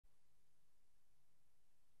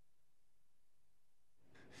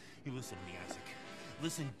You listen to me, Isaac.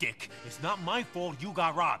 Listen, Dick, it's not my fault you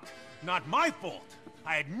got robbed. Not my fault.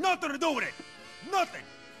 I had nothing to do with it. Nothing.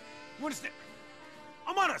 You understand?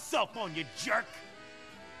 I'm on a cell phone, you jerk.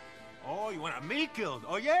 Oh, you want me killed?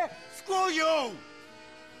 Oh, yeah? Screw you! I'm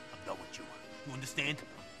done with you. You understand?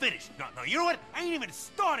 I'm finished. No, you know what? I ain't even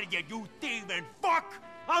started yet, you thieving fuck!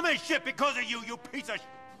 I'm in shit because of you, you piece of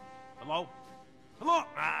Hello? Hello?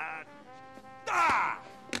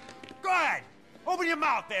 Go ahead! Open your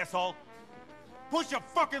mouth, asshole! Push your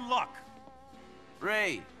fucking luck!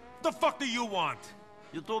 Ray! The fuck do you want?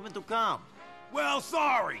 You told me to come. Well,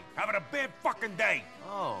 sorry. Having a bad fucking day.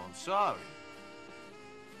 Oh, I'm sorry.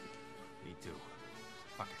 Me too.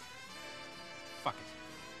 Fuck it. Fuck it.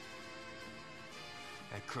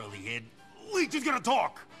 That curly-head leech is gonna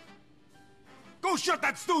talk! Go shut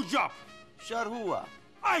that stooge up! Shut who up?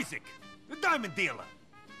 Isaac, the diamond dealer.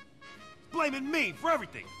 He's blaming me for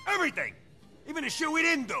everything. Everything! Even the shit we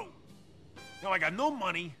didn't do. Now I got no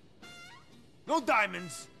money, no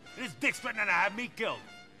diamonds, and his dick's threatening to have me killed.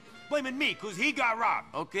 Blaming me, because he got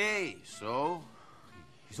robbed. Okay, so?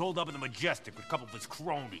 He's holed up in the Majestic with a couple of his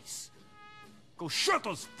cronies. Go shut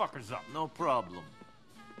those fuckers up. No problem.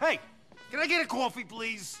 Hey, can I get a coffee,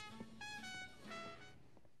 please?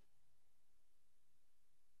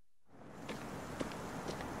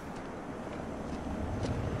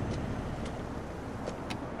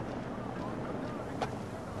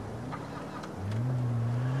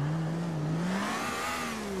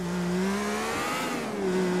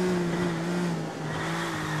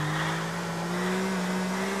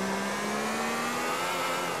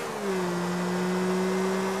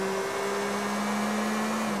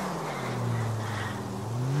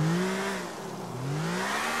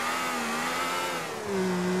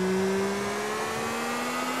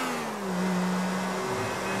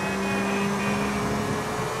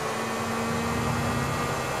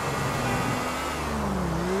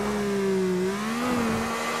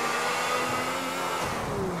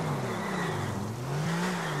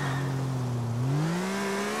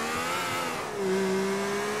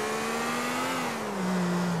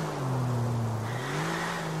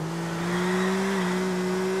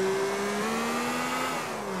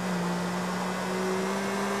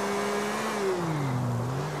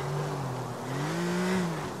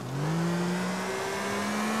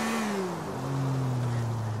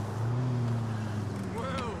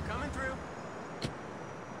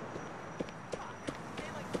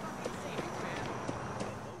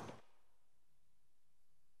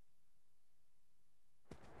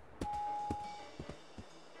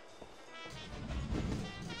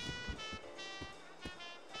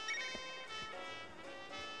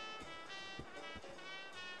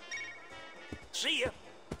 See ya.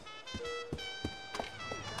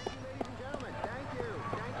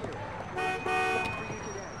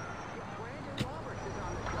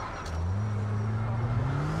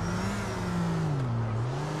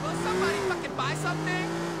 Will somebody fucking buy something?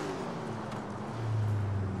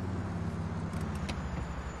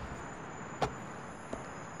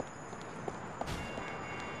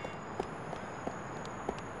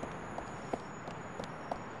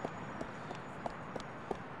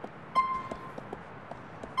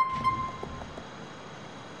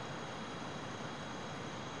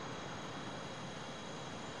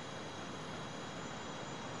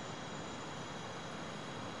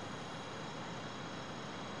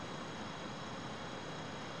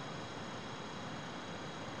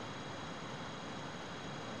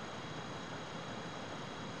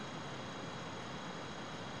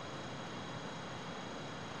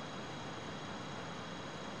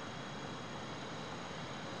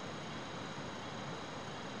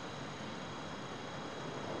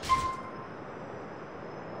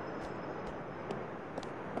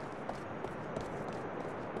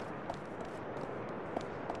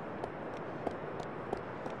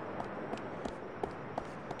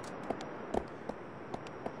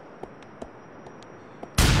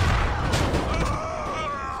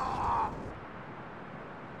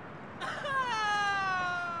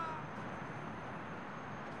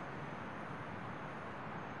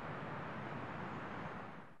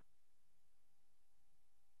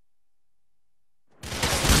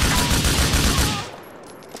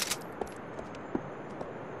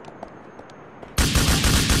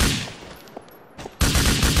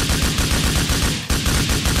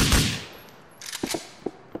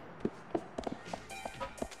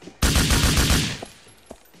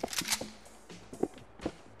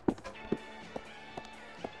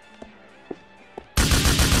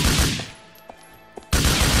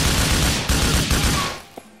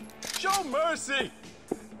 Mercy!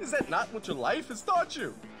 Is that not what your life has taught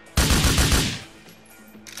you?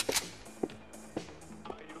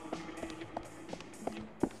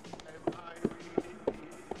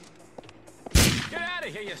 out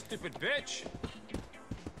of here, you stupid bitch!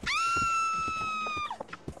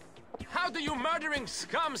 How do you murdering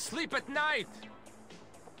scum sleep at night?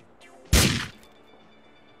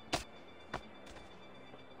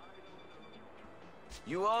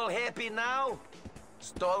 You all happy now?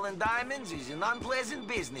 Stolen diamonds is an unpleasant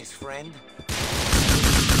business, friend.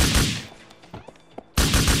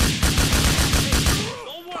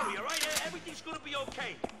 Don't worry, all right? Everything's gonna be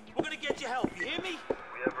okay. We're gonna get you help, you hear me?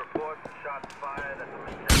 We have reports of shots fired at the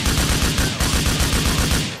machine.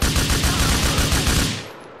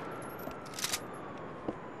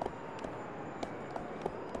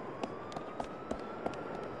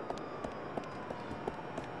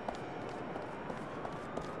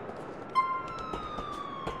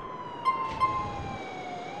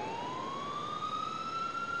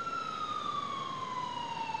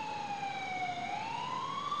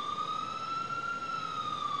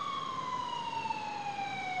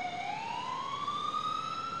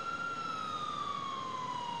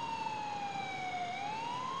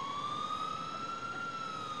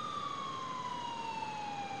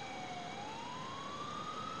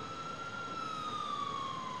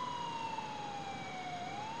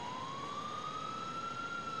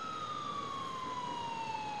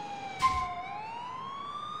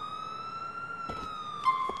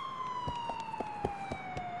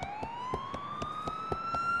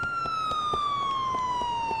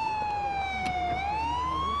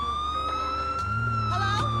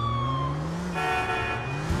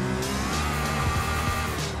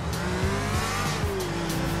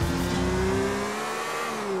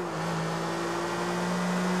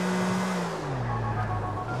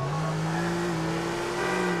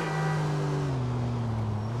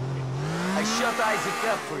 I shut Isaac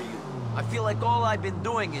up for you. I feel like all I've been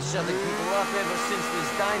doing is shutting people up ever since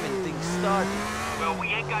this diamond thing started. Well, we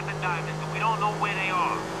ain't got the diamonds, and we don't know where they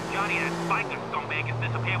are. Johnny, that biker scumbag has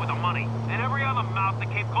disappeared with the money. And every other mouth that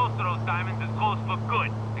came close to those diamonds is closed for good.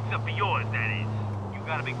 Except for yours, that is. You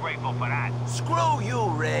gotta be grateful for that. Screw you,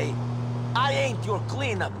 Ray. I ain't your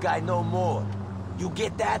cleanup guy no more. You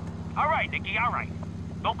get that? All right, Nicky, all right.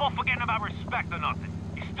 Don't go forgetting about respect or nothing.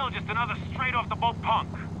 You're still just another straight-off-the-boat punk.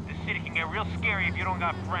 This city can get real scary if you don't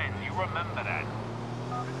got friends. You remember that.